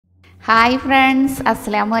Hi friends,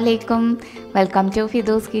 അസ്സലാമു അലൈക്കും. Welcome to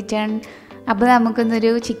Fidu's kitchen. അപ്പോൾ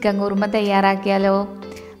നമുക്കിന്നൊരു ചിക്കൻ കുറുമ തയ്യാറാക്കിയാലോ?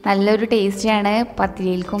 നല്ലൊരു ടേസ്റ്റിയാണ്.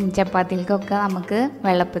 പത്തിരിയിൽക്കും ചപ്പാത്തിയിൽക്കൊക്കെ നമുക്ക്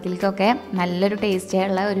വെള്ളപ്പത്തിൽക്കൊക്കെ നല്ലൊരു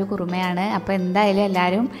ടേസ്റ്റുള്ള ഒരു കുറുമയാണ്. അപ്പോൾ എന്തായാലും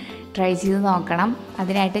എല്ലാവരും ട്രൈ ചെയ്ത് നോക്കണം.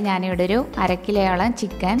 അതിനായിട്ട് ഞാനിവിടെ ഒരു 1/2 കിലോയോളം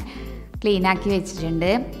ചിക്കൻ ക്ലീനാക്കി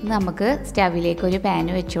വെച്ചിട്ടുണ്ട്. നമുക്ക് സ്റ്റവിലേക്ക് ഒരു പാൻ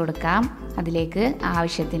വെച്ച് കൊടുക്കാം. അതിലേക്ക്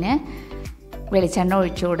ആവശ്യത്തിന് വെളിച്ചെണ്ണ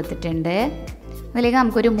ഒഴിച്ചു കൊടുത്തിട്ടുണ്ട്. അതിലേക്ക്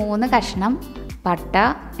നമുക്കൊരു 3 കഷ്ണം പട്ട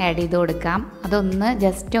ആഡ് ചെയ്ത് കൊടുക്കാം. അതൊന്ന്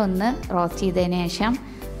ജസ്റ്റ് ഒന്ന് റോസ്റ്റ് ചെയ്തതിന് ശേഷം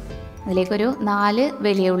അതിലേക്കൊരു 4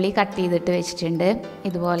 വലിയ ഉള്ളി കട്ട് ചെയ്തിട്ട് വെച്ചിട്ടുണ്ട്.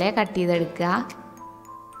 ഇതുപോലെ കട്ട് ചെയ്തെടുക്കുക.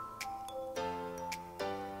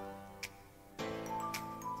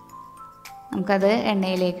 നമുക്കത്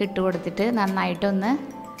എണ്ണയിലേക്ക് ഇട്ട് കൊടുത്തിട്ട് നന്നായിട്ടൊന്ന്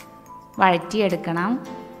വഴറ്റിയെടുക്കണം.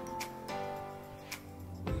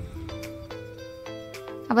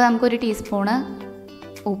 അപ്പോൾ നമുക്കൊരു ടീസ്പൂണ്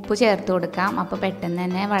ഉപ്പ് ചേർത്ത് കൊടുക്കാം. അപ്പോൾ പെട്ടെന്ന്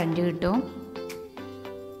തന്നെ വഴഞ്ഞു കിട്ടും.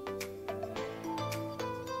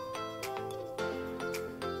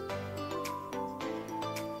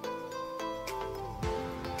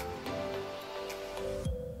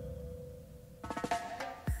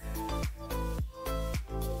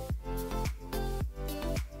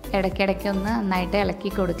 ഇടയ്ക്കിടയ്ക്ക് ഒന്ന് നന്നായിട്ട്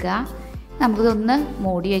ഇളക്കി കൊടുക്കുക. നമുക്കിതൊന്ന്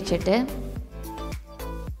മൂടി വെച്ചിട്ട്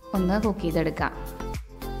ഒന്ന് കുക്ക് ചെയ്തെടുക്കാം.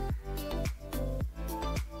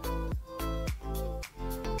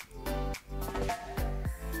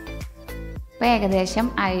 ഇപ്പോൾ ഏകദേശം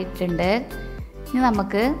ആയിട്ടുണ്ട്. ഇനി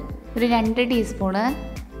നമുക്ക് ഒരു 2 ടീസ്പൂണ്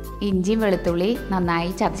ഇഞ്ചിയും വെളുത്തുള്ളി നന്നായി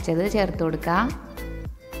ചതച്ചത് ചേർത്ത് കൊടുക്കാം.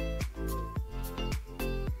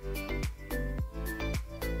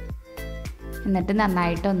 എന്നിട്ട്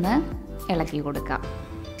നന്നായിട്ടൊന്ന് ഇളക്കി കൊടുക്കാം.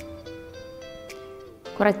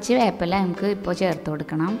 കുറച്ച് വേപ്പില നമുക്ക് ഇപ്പോൾ ചേർത്ത്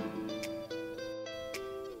കൊടുക്കണം.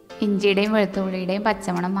 ഇഞ്ചിയുടെയും വെളുത്തുള്ളിയുടെയും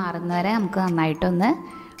പച്ചമണം മാറുന്നവരെ നമുക്ക് നന്നായിട്ടൊന്ന്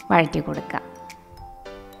വഴറ്റി കൊടുക്കാം.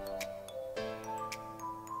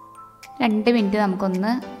 2 മിനിറ്റ് നമുക്കൊന്ന്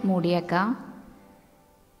മൂടി വെക്കാം.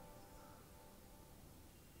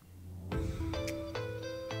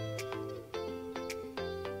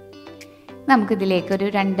 നമുക്കിതിലേക്കൊരു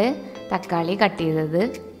 2 തക്കാളി കട്ട് ചെയ്തത്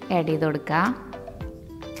ആഡ് ചെയ്ത് കൊടുക്കാം.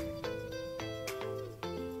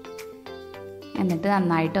 എന്നിട്ട്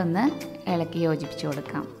നന്നായിട്ടൊന്ന് ഇളക്കി യോജിപ്പിച്ച്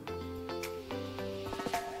കൊടുക്കാം.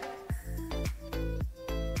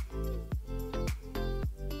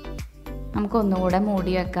 നമുക്കൊന്നുകൂടെ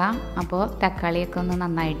മൂടി വെക്കാം. അപ്പോൾ തക്കാളിയൊക്കെ ഒന്ന്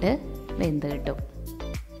നന്നായിട്ട് വെന്ത് കിട്ടും.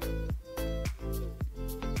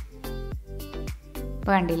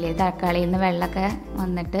 ഇപ്പോൾ കണ്ടില്ലേ, തക്കാളിയിൽ നിന്ന് വെള്ളമൊക്കെ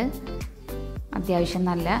വന്നിട്ട് അത്യാവശ്യം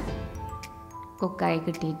നല്ല കുക്കായി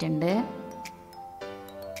കിട്ടിയിട്ടുണ്ട്.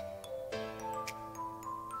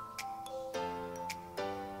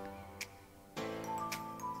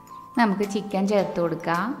 നമുക്ക് ചിക്കൻ ചേർത്ത്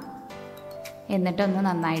കൊടുക്കാം. എന്നിട്ടൊന്ന്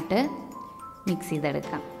നന്നായിട്ട് മിക്സ്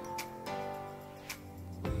ചെയ്തെടുക്കാം.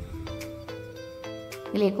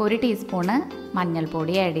 ഇതിലേക്ക് 1 ടീസ്പൂണ്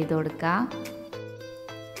മഞ്ഞൾപ്പൊടി ആഡ് ചെയ്ത് കൊടുക്കുക.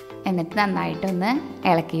 എന്നിട്ട് നന്നായിട്ടൊന്ന്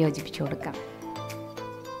ഇളക്കി യോജിപ്പിച്ച് കൊടുക്കാം.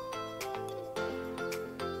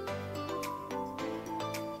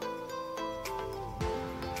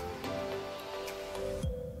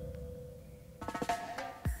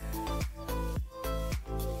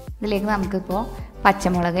 ഇതിലേക്ക് നമുക്കിപ്പോൾ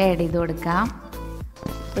പച്ചമുളക് ആഡ് ചെയ്ത് കൊടുക്കാം.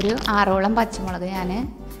 ഒരു 6ഓളം പച്ചമുളക് ഞാൻ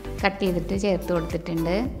കട്ട് ചെയ്തിട്ട് ചേർത്ത്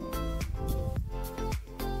കൊടുത്തിട്ടുണ്ട്.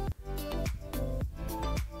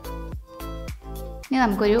 ഇനി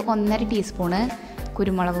നമുക്കൊരു 1.5 ടീസ്പൂണ്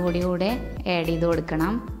കുരുമുളക് പൊടി കൂടെ ആഡ് ചെയ്ത്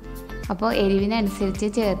കൊടുക്കണം. അപ്പോൾ എരിവിനനുസരിച്ച്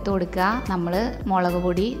ചേർത്ത് കൊടുക്കുക. നമ്മൾ മുളക്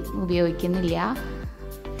പൊടി ഉപയോഗിക്കുന്നില്ല,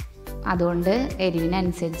 അതുകൊണ്ട്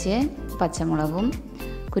എരിവിനനുസരിച്ച് പച്ചമുളകും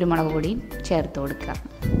കുരുമുളക് പൊടിയും ചേർത്ത് കൊടുക്കുക.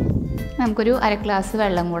 നമുക്കൊരു 1/2 ഗ്ലാസ്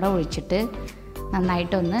വെള്ളം കൂടെ ഒഴിച്ചിട്ട്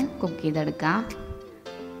നന്നായിട്ടൊന്ന് കുക്ക് ചെയ്തെടുക്കാം.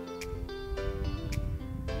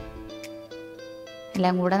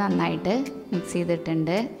 എല്ലാം കൂടെ നന്നായിട്ട് മിക്സ്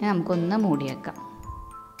ചെയ്തിട്ടുണ്ട്. നമുക്കൊന്ന് മൂടി വെക്കാം.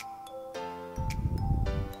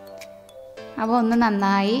 അപ്പോൾ ഒന്ന്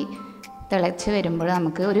നന്നായി തിളച്ച് വരുമ്പോൾ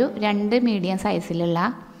നമുക്ക് ഒരു 2 മീഡിയം സൈസിലുള്ള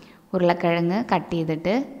ഉരുളക്കിഴങ്ങ് കട്ട്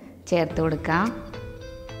ചെയ്തിട്ട് ചേർത്ത് കൊടുക്കാം.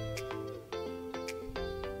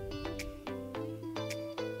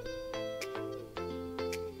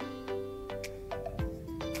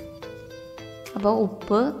 അപ്പോൾ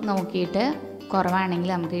ഉപ്പ് നോക്കിയിട്ട് കുറവാണെങ്കിൽ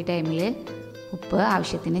നമുക്ക് ഈ ടൈമിൽ ഉപ്പ്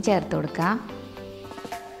ആവശ്യത്തിന് ചേർത്ത് കൊടുക്കാം.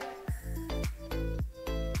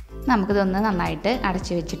 നമുക്കിതൊന്ന് നന്നായിട്ട്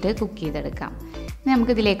അടച്ചു വെച്ചിട്ട് കുക്ക് ചെയ്തെടുക്കാം.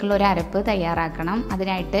 നമുക്കിതിലേക്കുള്ള ഒരു അരപ്പ് തയ്യാറാക്കണം.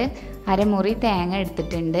 അതിനായിട്ട് 1/2 മുറി തേങ്ങ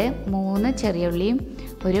എടുത്തിട്ടുണ്ട്. 3 ചെറിയ ഉള്ളിയും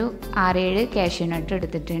ഒരു 6-7 കാഷ്യൂനട്ട്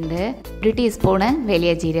എടുത്തിട്ടുണ്ട്. 1 ടീസ്പൂണ്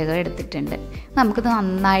വലിയ ജീരകം എടുത്തിട്ടുണ്ട്. നമുക്കിത്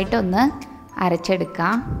നന്നായിട്ടൊന്ന്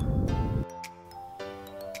അരച്ചെടുക്കാം.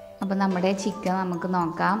 അപ്പോൾ നമ്മുടെ ചിക്കൻ നമുക്ക്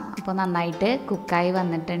നോക്കാം. അപ്പോൾ നന്നായിട്ട് കുക്കായി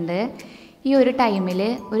വന്നിട്ടുണ്ട്. ഈ ഒരു ടൈമിൽ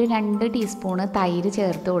ഒരു 2 ടീസ്പൂണ് തൈര്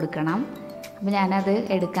ചേർത്ത് കൊടുക്കണം. അപ്പോൾ ഞാനത്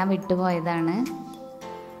എടുക്കാൻ വിട്ടുപോയതാണ്.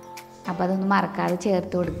 അപ്പോൾ അതൊന്ന് മറക്കാതെ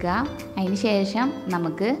ചേർത്ത് കൊടുക്കുക. അതിന് ശേഷം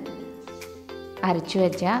നമുക്ക് അരച്ചു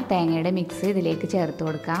വെച്ച തേങ്ങയുടെ മിക്സ് ഇതിലേക്ക് ചേർത്ത്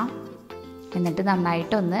കൊടുക്കാം. എന്നിട്ട്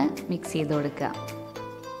നന്നായിട്ടൊന്ന് മിക്സ് ചെയ്ത് കൊടുക്കുക.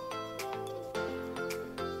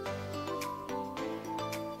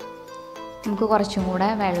 നമുക്ക് കുറച്ചും കൂടെ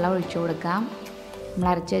വെള്ളം ഒഴിച്ചു കൊടുക്കാം. നമ്മൾ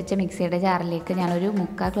അരച്ച് വെച്ച മിക്സിയുടെ ജാറിലേക്ക് ഞാനൊരു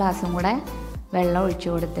 3/4 ഗ്ലാസും കൂടെ വെള്ളം ഒഴിച്ചു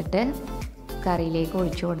കൊടുത്തിട്ട് കറിയിലേക്ക്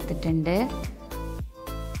ഒഴിച്ചു കൊടുത്തിട്ടുണ്ട്.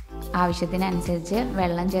 ആവശ്യത്തിനനുസരിച്ച്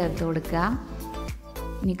വെള്ളം ചേർത്ത് കൊടുക്കുക.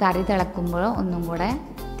 ഇനി കറി തിളക്കുമ്പോൾ ഒന്നും കൂടെ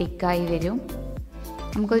തിക്കായി വരും.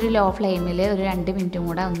 നമുക്കൊരു ലോ ഫ്ലെയിമിൽ ഒരു 2 മിനിറ്റും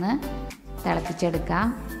കൂടെ ഒന്ന് തിളപ്പിച്ചെടുക്കാം.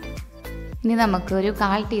 ഇനി നമുക്കൊരു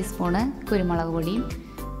 1/4 ടീസ്പൂണ് കുരുമുളക് പൊടിയും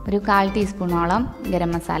ഒരു 1/4 ടീസ്പൂണോളം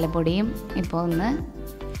ഗരം മസാലപ്പൊടിയും ഇപ്പോൾ ഒന്ന്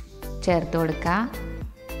ചേർത്ത് കൊടുക്കുക.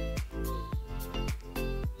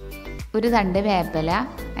 ഒരു തണ്ട് വേപ്പില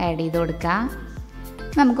ആഡ് ചെയ്ത് കൊടുക്കുക.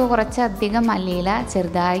 നമുക്ക് കുറച്ചധികം മല്ലിയില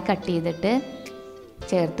ചെറുതായി കട്ട് ചെയ്തിട്ട്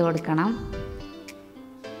ചേർത്ത് കൊടുക്കണം.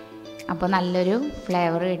 അപ്പോൾ നല്ലൊരു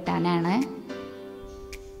ഫ്ലേവർ കിട്ടാനാണ്.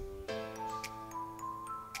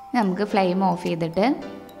 നമുക്ക് ഫ്ലെയിം ഓഫ് ചെയ്തിട്ട്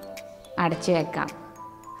അടച്ച് വെക്കാം.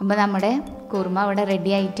 അപ്പോൾ നമ്മുടെ കുറുമ ഇവിടെ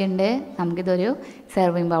റെഡി ആയിട്ടുണ്ട്. നമുക്കിതൊരു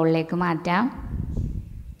സെർവിങ് ബൗളിലേക്ക് മാറ്റാം.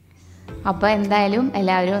 അപ്പോൾ എന്തായാലും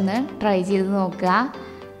എല്ലാവരും ഒന്ന് ട്രൈ ചെയ്ത് നോക്കുക.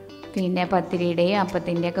 പിന്നെ പത്തിരിയുടെയും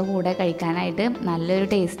അപ്പത്തിൻ്റെയൊക്കെ കൂടെ കഴിക്കാനായിട്ട് നല്ലൊരു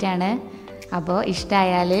ടേസ്റ്റാണ്. അപ്പോൾ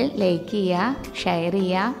ഇഷ്ടമായാൽ ലൈക്ക് ചെയ്യുക, ഷെയർ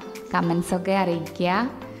ചെയ്യുക, കമൻസൊക്കെ അറിയിക്കുക.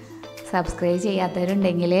 സബ്സ്ക്രൈബ്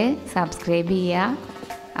ചെയ്യാത്തവരുണ്ടെങ്കിൽ സബ്സ്ക്രൈബ് ചെയ്യുക.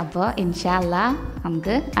 അപ്പോൾ ഇൻഷാ അല്ലാഹ്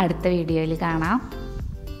നമുക്ക് അടുത്ത വീഡിയോയിൽ കാണാം.